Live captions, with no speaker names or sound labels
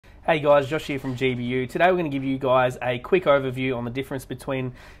Hey guys, Josh here from GBU. Today we're going to give you guys a quick overview on the difference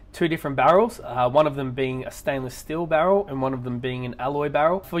between two different barrels, one of them being a stainless steel barrel and one of them being an alloy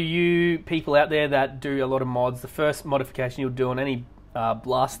barrel. For you people out there that do a lot of mods, the first modification you'll do on any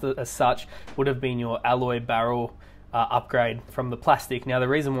blaster as such would have been your alloy barrel upgrade from the plastic. Now the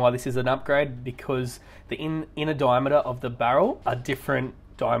reason why this is an upgrade because the inner diameter of the barrel are different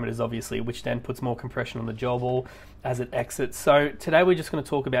diameters obviously, which then puts more compression on the gel ball as it exits. So today we're just going to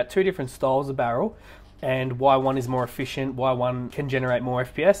talk about two different styles of barrel and why one is more efficient, why one can generate more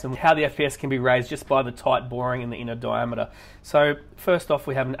FPS, and how the FPS can be raised just by the tight boring in the inner diameter. So first off,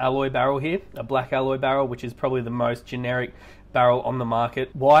 we have an alloy barrel here, a black alloy barrel, which is probably the most generic barrel on the market.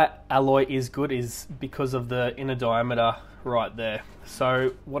 Why alloy is good is because of the inner diameter right there.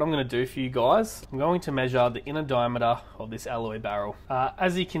 So what I'm going to do for you guys, I'm going to measure the inner diameter of this alloy barrel.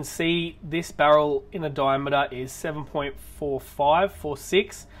 As you can see, this barrel inner diameter is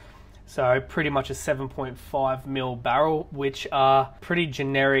 7.4546, so pretty much a 7.5 mil barrel, which are pretty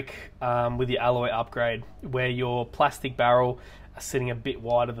generic with your alloy upgrade, where your plastic barrel are sitting a bit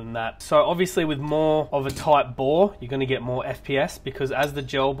wider than that. So obviously with more of a tight bore, you're going to get more FPS because as the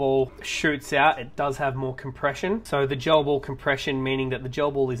gel ball shoots out, it does have more compression. So the gel ball compression, meaning that the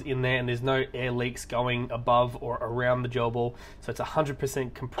gel ball is in there and there's no air leaks going above or around the gel ball. So it's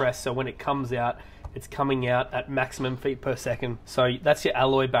 100% compressed. So when it comes out, it's coming out at maximum feet per second. So that's your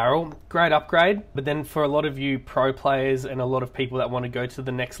alloy barrel. Great upgrade. But then for a lot of you pro players and a lot of people that want to go to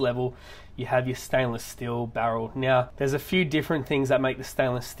the next level, you have your stainless steel barrel. Now, there's a few different things that make the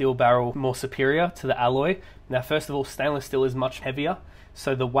stainless steel barrel more superior to the alloy. Now, first of all, stainless steel is much heavier,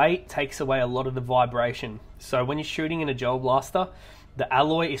 so the weight takes away a lot of the vibration. So when you're shooting in a gel blaster, the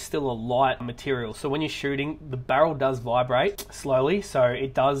alloy is still a light material. So when you're shooting, the barrel does vibrate slowly, so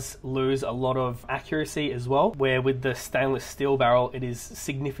it does lose a lot of accuracy as well, where with the stainless steel barrel, it is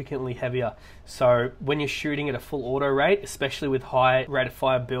significantly heavier. So when you're shooting at a full auto rate, especially with high rate of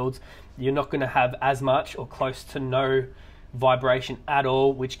fire builds, you're not going to have as much or close to no vibration at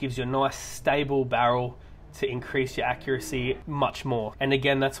all, which gives you a nice stable barrel to increase your accuracy much more. And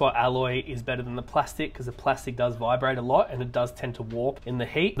again, that's why alloy is better than the plastic, because the plastic does vibrate a lot and it does tend to warp in the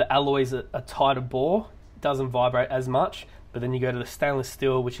heat. The alloy is a tighter bore, doesn't vibrate as much, but then you go to the stainless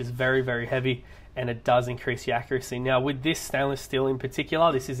steel, which is very, very heavy, and it does increase your accuracy. Now with this stainless steel in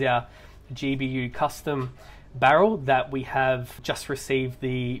particular, this is our GBU custom barrel that we have just received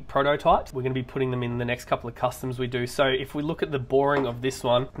the prototypes. We're going to be putting them in the next couple of customs we do. So if we look at the boring of this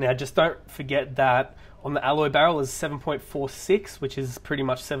one, now just don't forget that on the alloy barrel is 7.46, which is pretty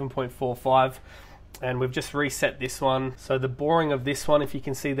much 7.45, and we've just reset this one. So the boring of this one, if you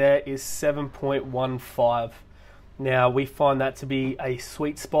can see there, is 7.15. Now we find that to be a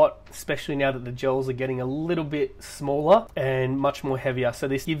sweet spot, especially now that the gels are getting a little bit smaller and much more heavier. So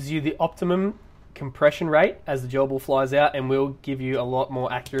this gives you the optimum compression rate as the gel ball flies out and will give you a lot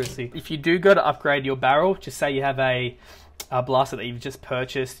more accuracy. If you do go to upgrade your barrel, just say you have a blaster that you've just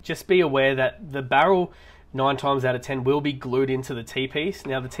purchased, just be aware that the barrel 9 times out of 10 will be glued into the T-piece.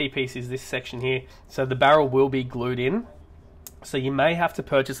 Now the T-piece is this section here, so the barrel will be glued in. So you may have to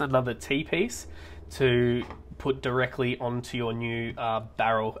purchase another T-piece to put directly onto your new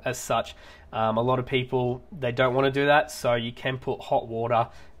barrel as such. A lot of people, they don't want to do that, so you can put hot water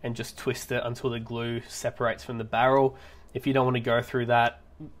and just twist it until the glue separates from the barrel. If you don't want to go through that,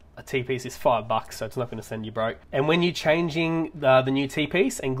 a T-piece is $5, so it's not going to send you broke. And when you're changing the new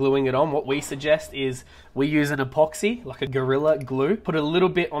T-piece and gluing it on, what we suggest is we use an epoxy, like a Gorilla Glue. Put a little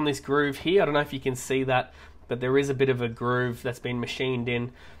bit on this groove here. I don't know if you can see that, but there is a bit of a groove that's been machined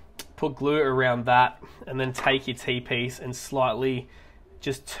in. Put glue around that and then take your T-piece and slightly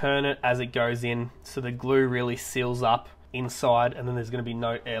just turn it as it goes in so the glue really seals up inside, and then there's going to be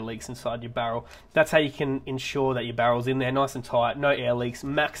no air leaks inside your barrel. That's how you can ensure that your barrel's in there nice and tight, no air leaks,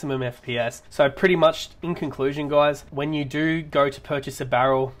 maximum FPS. So pretty much in conclusion guys, when you do go to purchase a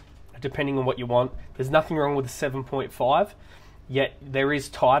barrel, depending on what you want, there's nothing wrong with the 7.5, yet there is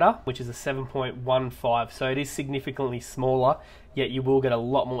tighter, which is a 7.15, so it is significantly smaller, yet you will get a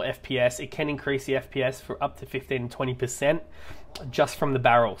lot more FPS. It can increase the FPS for up to 15 and 20% just from the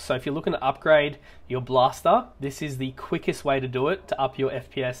barrel. So if you're looking to upgrade your blaster, this is the quickest way to do it, to up your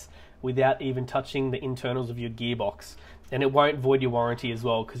FPS without even touching the internals of your gearbox. And it won't void your warranty as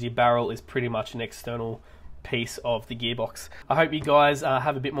well, because your barrel is pretty much an external piece of the gearbox. I hope you guys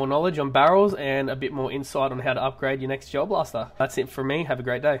have a bit more knowledge on barrels and a bit more insight on how to upgrade your next gel blaster. That's it from me. Have a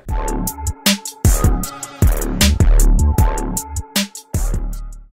great day.